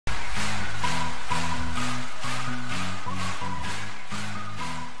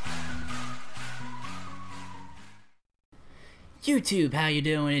YouTube, how you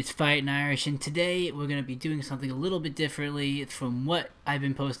doing? It's Fighting Irish, and today we're going to be doing something a little bit differently from what I've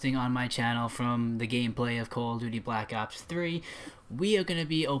been posting on my channel from the gameplay of Call of Duty Black Ops 3. We are going to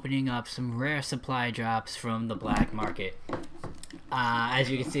be opening up some rare supply drops from the black market. As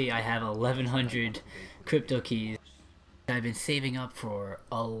you can see, I have 1,100 Cryptokeys I've been saving up for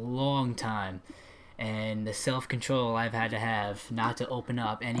a long time. And the self-control I've had to have not to open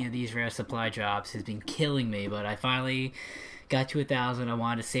up any of these rare supply drops has been killing me, but I finally got to 1,000. I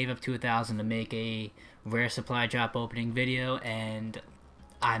wanted to save up to 1,000 to make a rare supply drop opening video, and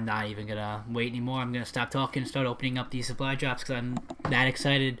I'm not even gonna wait anymore. I'm gonna stop talking and start opening up these supply drops because I'm that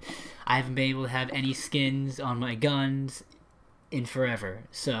excited. I haven't been able to have any skins on my guns in forever,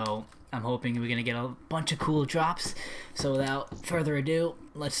 so I'm hoping we're gonna get a bunch of cool drops. So without further ado,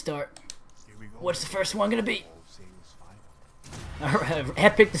 let's start. What's the first one gonna be? Alright,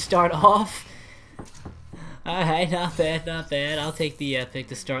 epic to start off. Alright, not bad, not bad. I'll take the epic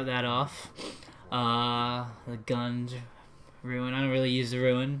to start that off. The guns, ruin. I don't really use the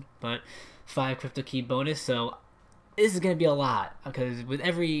ruin, but 5 Cryptokey bonus, so this is gonna be a lot because with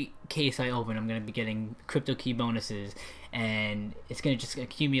every case I open, I'm gonna be getting Cryptokey bonuses, and it's gonna just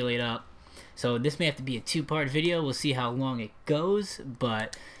accumulate up. So this may have to be a 2-part video. We'll see how long it goes,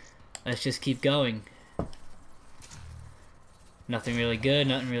 but let's just keep going. Nothing really good,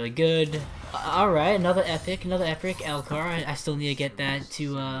 nothing really good. Alright, another epic L car. I still need to get that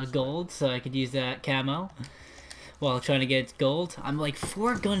to gold, so I could use that camo while trying to get gold. I'm like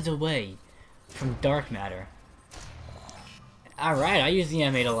 4 guns away from dark matter. Alright, I use the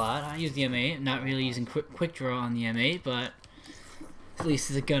M8 a lot. I use the M8, not really using quick draw on the M8, but at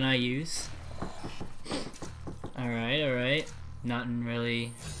least it's a gun I use. Alright. Nothing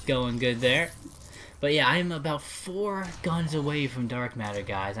really going good there. But yeah, I'm about 4 guns away from dark matter,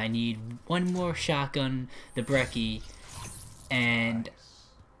 guys. I need one more shotgun, the Brecci, and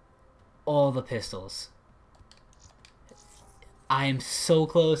all the pistols. I am so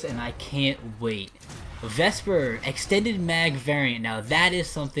close and I can't wait. Vesper extended mag variant. Now that is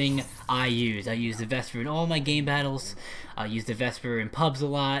something I use. I use the Vesper in all my game battles. I use the Vesper in pubs a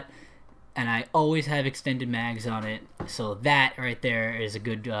lot. And I always have extended mags on it, so that right there is a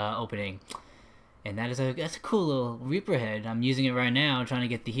good opening. And that's a cool little Reaper head. I'm using it right now, trying to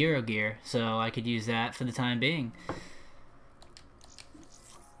get the hero gear, so I could use that for the time being.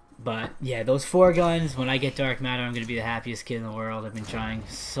 But yeah, those 4 guns. When I get dark matter, I'm gonna be the happiest kid in the world. I've been trying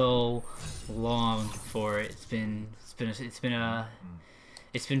so long for it. It's been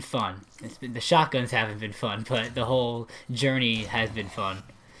fun. The shotguns haven't been fun, but the whole journey has been fun.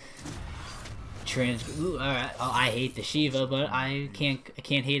 Ooh, alright. Oh, I hate the Shiva, but I can't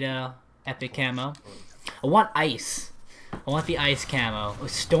hate a epic camo. I want ice. I want the ice camo.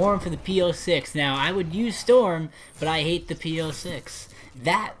 Storm for the PO6. Now I would use Storm, but I hate the PO6.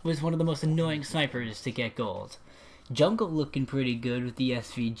 That was one of the most annoying snipers to get gold. Jungle looking pretty good with the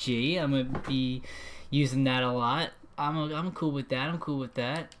SVG. I'm gonna be using that a lot. I'm cool with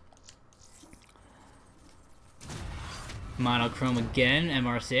that. Monochrome again,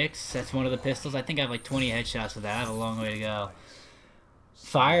 MR6. That's one of the pistols. I think I have like 20 headshots with that. I have a long way to go.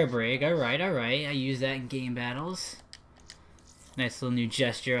 Fire break. Alright. I use that in game battles. Nice little new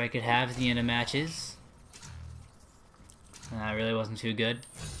gesture I could have at the end of matches. That really wasn't too good.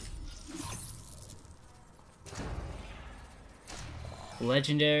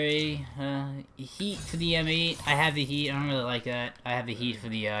 Legendary. Heat for the M8. I have the heat. I don't really like that. I have the heat for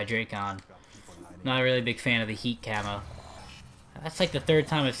the Dracon. Not a really big fan of the heat camo. That's like the 3rd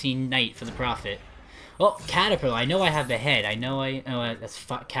time I've seen Knight for the Prophet. Oh, Caterpillar. I know I have the head. Oh, that's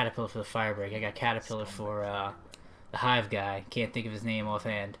Caterpillar for the Firebreak. I got Caterpillar for the Hive guy. Can't think of his name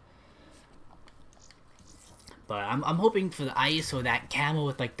offhand. But I'm hoping for the ice or that camo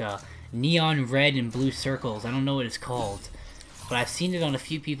with like the neon red and blue circles. I don't know what it's called. But I've seen it on a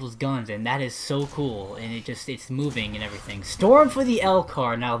few people's guns, and that is so cool. And it's moving and everything. Storm for the L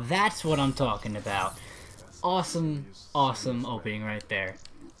car. Now that's what I'm talking about. Awesome opening right there.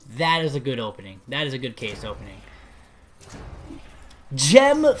 That is a good opening. That is a good case opening.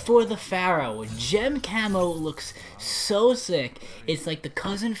 Gem for the Pharaoh. Gem camo looks so sick. It's like the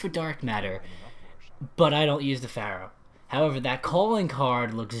cousin for dark matter, but I don't use the Pharaoh. However, that calling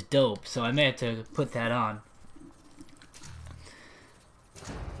card looks dope, so I may have to put that on.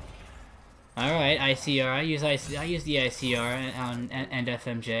 Alright, ICR. I use the ICR on and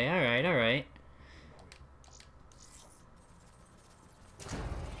FMJ. Alright.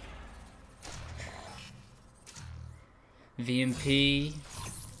 VMP.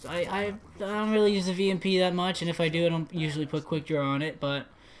 I don't really use the VMP that much, and if I do, I don't usually put quick draw on it, but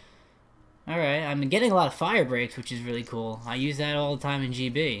Alright, I'm getting a lot of fire breaks, which is really cool. I use that all the time in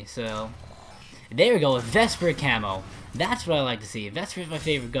GB, so... There we go, a Vesper camo. That's what I like to see. Vesper is my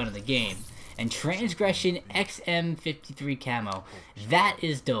favorite gun in the game. And Transgression XM53 camo. That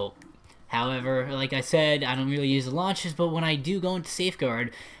is dope. However, like I said, I don't really use the launchers, but when I do go into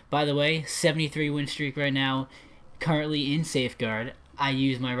Safeguard... By the way, 73 win streak right now, currently in Safeguard. I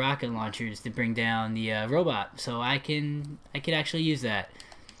use my rocket launchers to bring down the robot, so I could actually use that.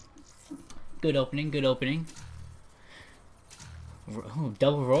 Good opening, good opening. Oh,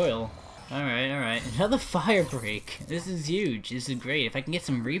 double royal. Alright, alright. Another fire break. This is huge. This is great. If I can get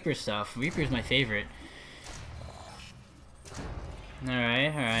some Reaper stuff. Reaper is my favorite.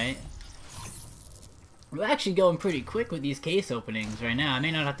 Alright, alright. We're actually going pretty quick with these case openings right now. I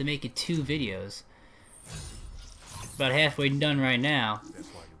may not have to make it 2 videos. About halfway done right now.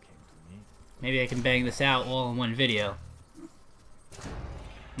 Maybe I can bang this out all in one video.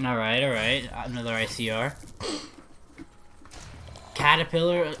 Alright, alright. Another ICR.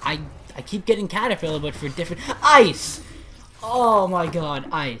 Caterpillar. I keep getting Caterpillar, but for different... Ice! Oh my god,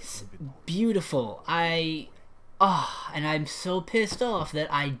 ice. Beautiful. And I'm so pissed off that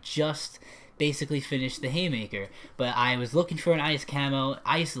I just basically finished the Haymaker. But I was looking for an ice camo.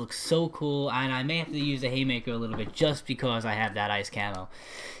 Ice looks so cool, and I may have to use the Haymaker a little bit just because I have that ice camo.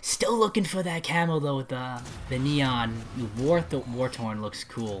 Still looking for that camo though with the neon. War-Torn looks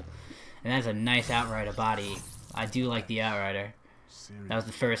cool. And that's a nice Outrider body. I do like the Outrider. That was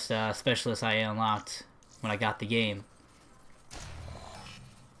the first specialist I unlocked when I got the game.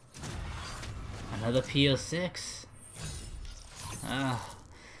 Another PO6.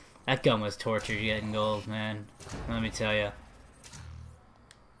 That gun was torture getting gold, man. Let me tell you.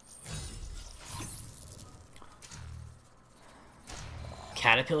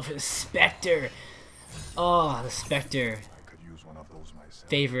 Caterpillar for the Spectre. Oh, the Spectre.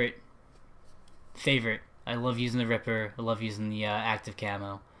 Favorite. I love using the Ripper. I love using the active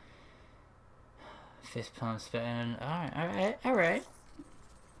camo. Fist pump, spin. Alright.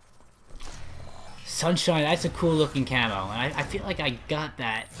 Sunshine, that's a cool looking camo. And I feel like I got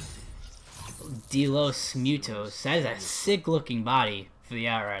that Delos Mutos. That is a sick looking body for the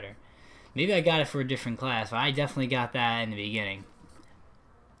Outrider. Maybe I got it for a different class, but I definitely got that in the beginning.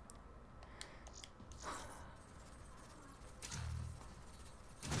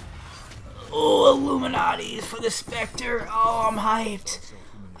 Oh, Illuminati's for the Spectre. Oh, I'm hyped.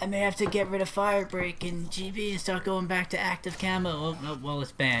 I may have to get rid of Fire Break in GB and start going back to active camo. Oh, no, well,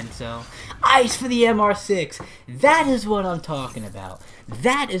 it's banned, so... Ice for the MR6. That is what I'm talking about.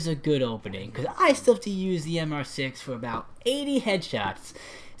 That is a good opening, because I still have to use the MR6 for about 80 headshots.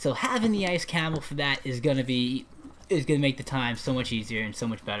 So having the ice camo for that is gonna make the time so much easier and so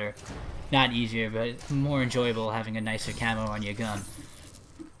much better. Not easier, but more enjoyable having a nicer camo on your gun.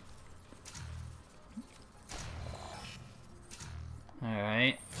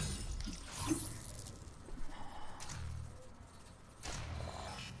 Alright.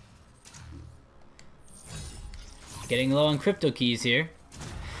 Getting low on Cryptokeys here.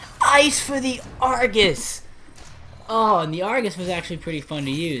 Ice for the Argus! Oh, and the Argus was actually pretty fun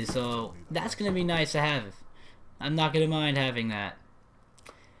to use, so that's going to be nice to have. I'm not going to mind having that.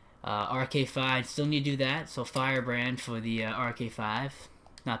 RK5, still need to do that, so Firebrand for the RK5.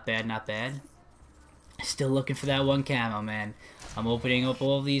 Not bad, not bad. Still looking for that one camo, man. I'm opening up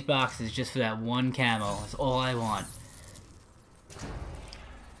all of these boxes just for that one camo. That's all I want.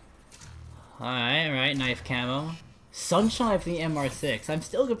 Alright, knife camo. Sunshine for the MR6. I'm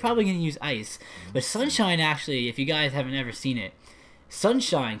still probably going to use ice. But Sunshine, actually, if you guys haven't ever seen it,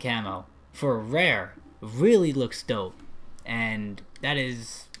 Sunshine camo for a rare really looks dope. And that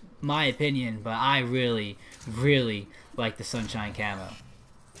is my opinion, but I really, really like the Sunshine camo.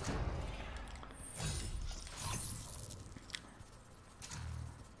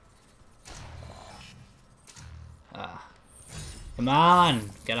 Come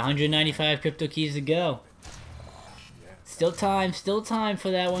on! Got 195 Cryptokeys to go. Still time for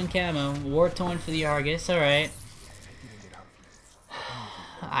that one camo. War-Torn for the Argus, alright.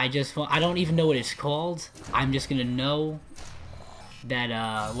 I don't even know what it's called. I'm just gonna know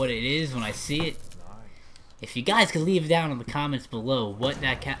that, what it is when I see it. If you guys could leave down in the comments below what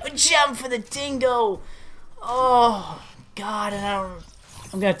that gem for the Dingo! Oh, God, and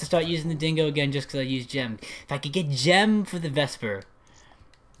I'm gonna have to start using the Dingo again just because I use gem. If I could get gem for the Vesper,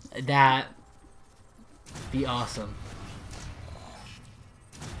 that'd be awesome.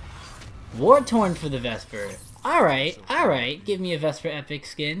 War-Torn for the Vesper. Alright. Give me a Vesper Epic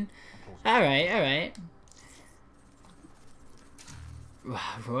skin. Alright.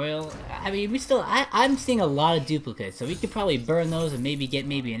 Royal. I mean, I'm seeing a lot of duplicates, so we could probably burn those and maybe get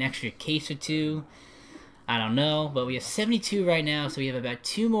an extra case or two. I don't know, but we have 72 right now, so we have about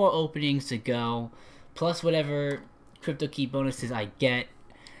 2 more openings to go, plus whatever Cryptokey bonuses I get.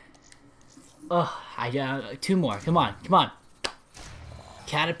 Oh, I got 2 more. Come on, come on.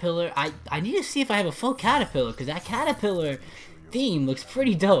 Caterpillar. I need to see if I have a full caterpillar, because that caterpillar theme looks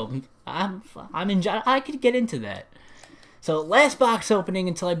pretty dope. I could get into that. So last box opening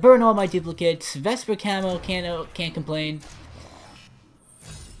until I burn all my duplicates. Vesper camo, can't complain.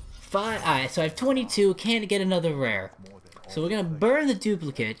 5. Alright, so I have 22. Can't get another rare. So we're gonna burn the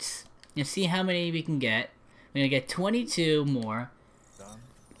duplicates and see how many we can get. We're gonna get 22 more.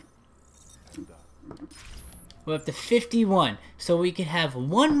 We're up to 51. So we could have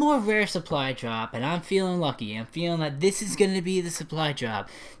 1 more rare supply drop, and I'm feeling lucky. I'm feeling that this is gonna be the supply drop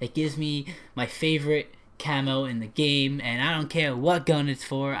that gives me my favorite camo in the game, and I don't care what gun it's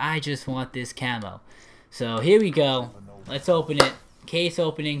for. I just want this camo. So here we go. Let's open it. Case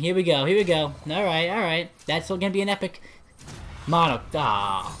opening. Here we go. Here we go. Alright, alright. That's still gonna be an epic mono.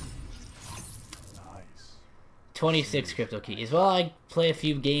 Ah. 26 Cryptokeys. Well, I play a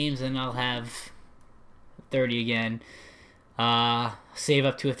few games and I'll have 30 again. Save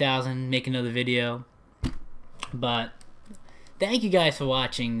up to 1,000, make another video. But thank you guys for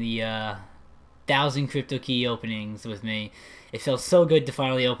watching the 1,000 Cryptokey openings with me. It felt so good to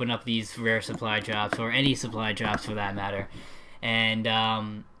finally open up these rare supply drops, or any supply drops for that matter.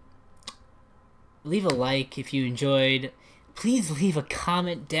 And leave a like if you enjoyed. Please leave a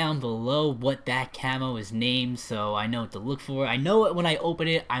comment down below what that camo is named, so I know what to look for. I know it when I open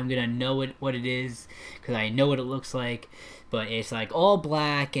it. I'm gonna know what it is, because I know what it looks like. But it's like all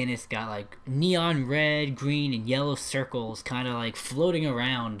black, and it's got like neon red, green, and yellow circles kind of like floating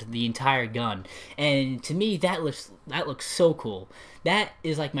around the entire gun. And to me, that looks so cool. That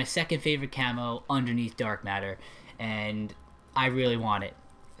is like my second favorite camo underneath dark matter, and I really want it.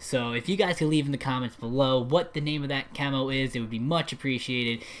 So if you guys could leave in the comments below what the name of that camo is, it would be much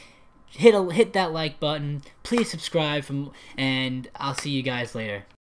appreciated. Hit that like button. Please subscribe, and I'll see you guys later.